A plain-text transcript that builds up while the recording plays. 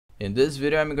In this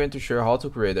video I'm going to show you how to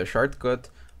create a shortcut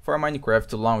for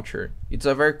Minecraft launcher. It's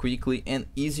a very quickly and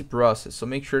easy process, so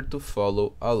make sure to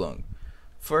follow along.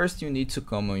 First you need to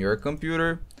come on your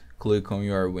computer, click on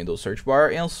your Windows search bar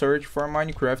and search for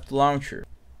Minecraft launcher.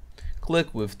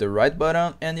 Click with the right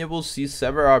button and you will see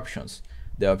several options.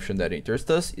 The option that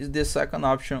interests us is the second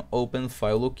option, open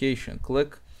file location.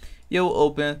 Click, you will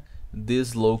open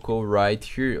this local right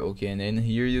here, okay, and then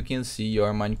here you can see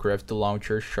your Minecraft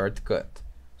launcher shortcut.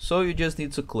 So you just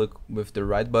need to click with the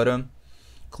right button,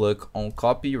 click on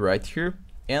copy right here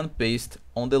and paste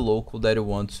on the local that you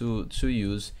want to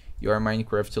use your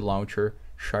Minecraft launcher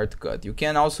shortcut. You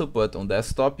can also put on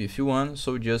desktop if you want,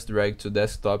 so just drag to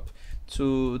desktop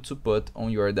to put on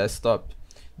your desktop.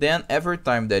 Then every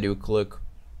time that you click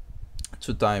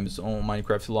 2 times on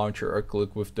Minecraft launcher or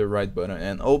click with the right button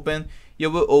and open, you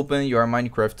will open your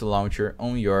Minecraft launcher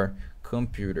on your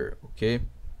computer. Okay,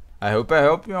 I hope I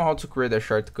helped you on how to create a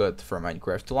shortcut for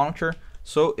Minecraft launcher.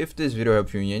 So if this video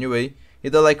helped you in any way,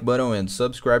 hit the like button and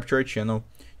subscribe to our channel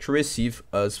to receive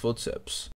useful tips.